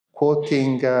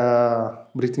quoting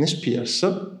Britney Spears,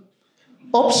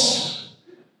 oops,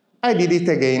 I did it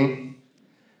again.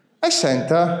 I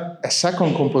sent a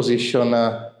second composition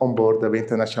on board the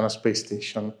International Space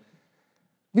Station.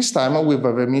 This time with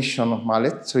the mission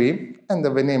Mallet 3, and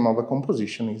the name of the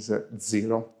composition is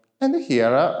ZER0. And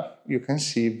here you can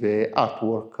see the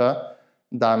artwork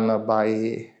done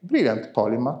by brilliant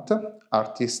polymath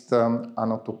artist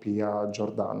Anotopia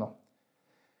Giordano.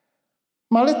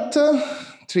 Mallet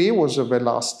 3 was the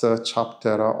last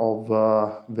chapter of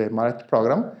the Mallet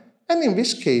program, and in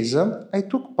this case I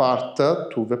took part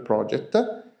to the project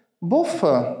both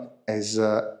as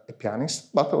a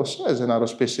pianist but also as an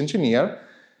aerospace engineer,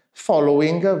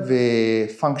 following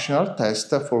the functional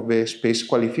test for the space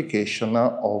qualification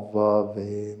of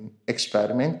the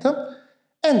experiment.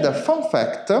 And a fun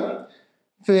fact,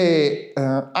 the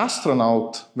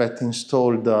astronaut that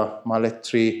installed Mallet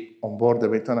 3 on board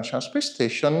the International Space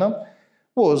Station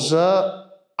was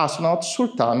astronaut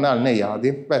Sultan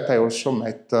Al-Neyadi, that I also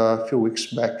met a few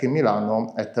weeks back in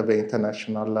Milano at the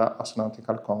International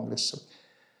Astronautical Congress.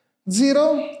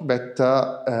 ZER0, that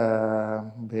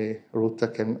the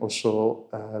root can also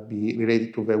be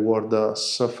related to the word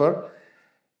surfer,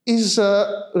 is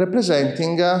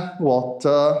representing what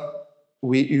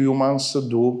we humans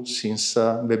do since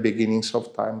the beginnings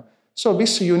of time. So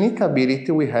this unique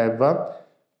ability we have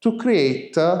to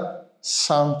create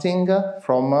something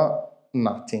from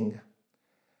nothing.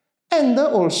 And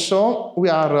also we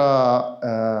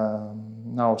are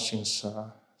now since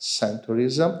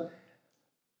centuries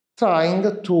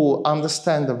trying to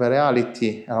understand the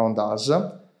reality around us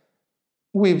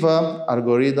with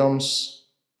algorithms,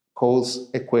 codes,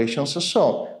 equations.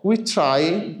 So we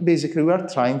are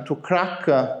trying to crack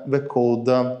the code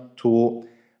to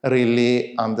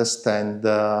really understand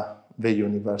the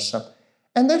universe.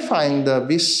 And I find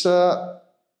this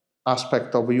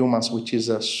aspect of humans, which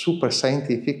is super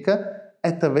scientific,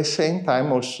 at the same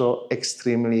time also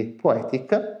extremely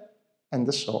poetic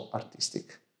and so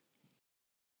artistic.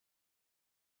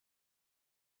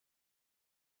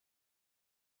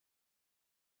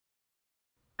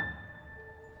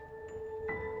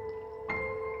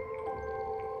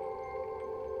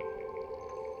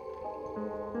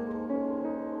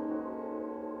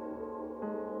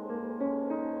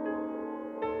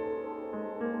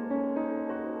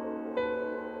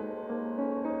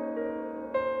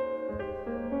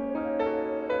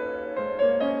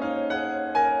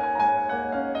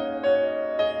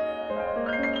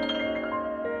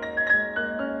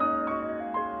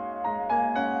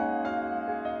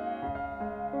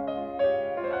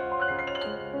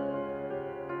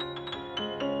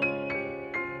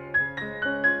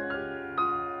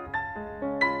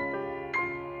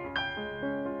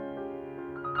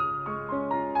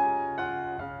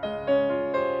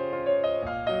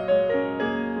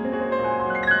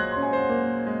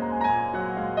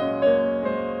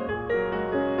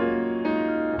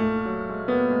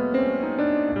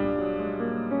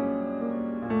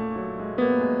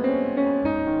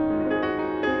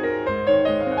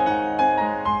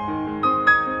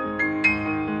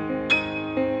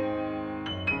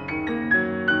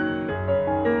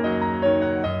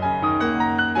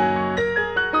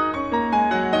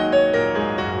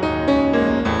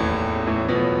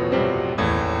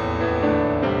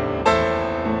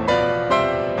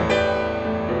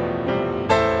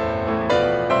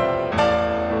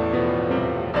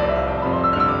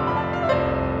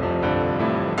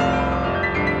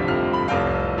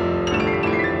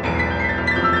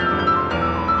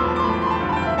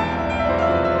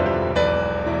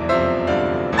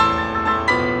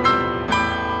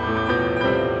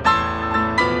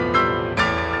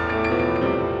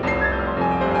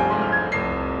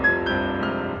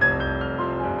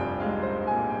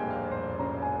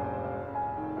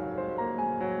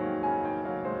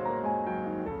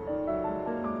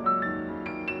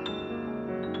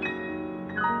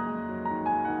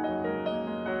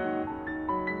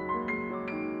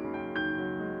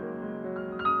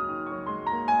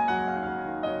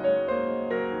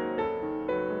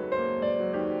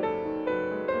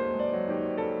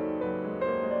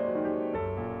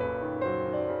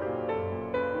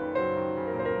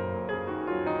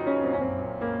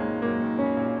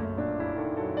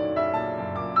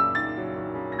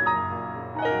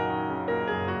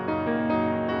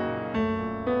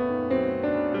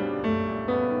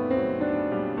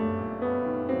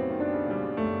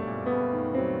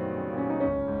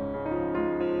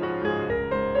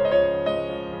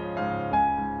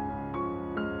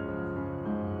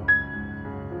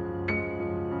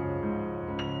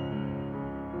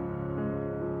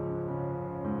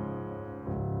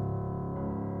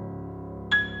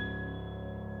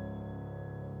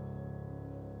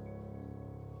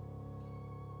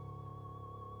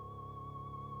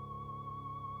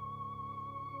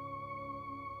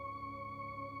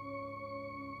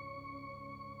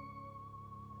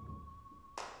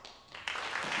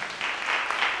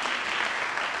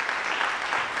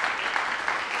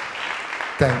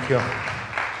 Thank you.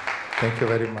 Thank you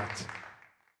very much.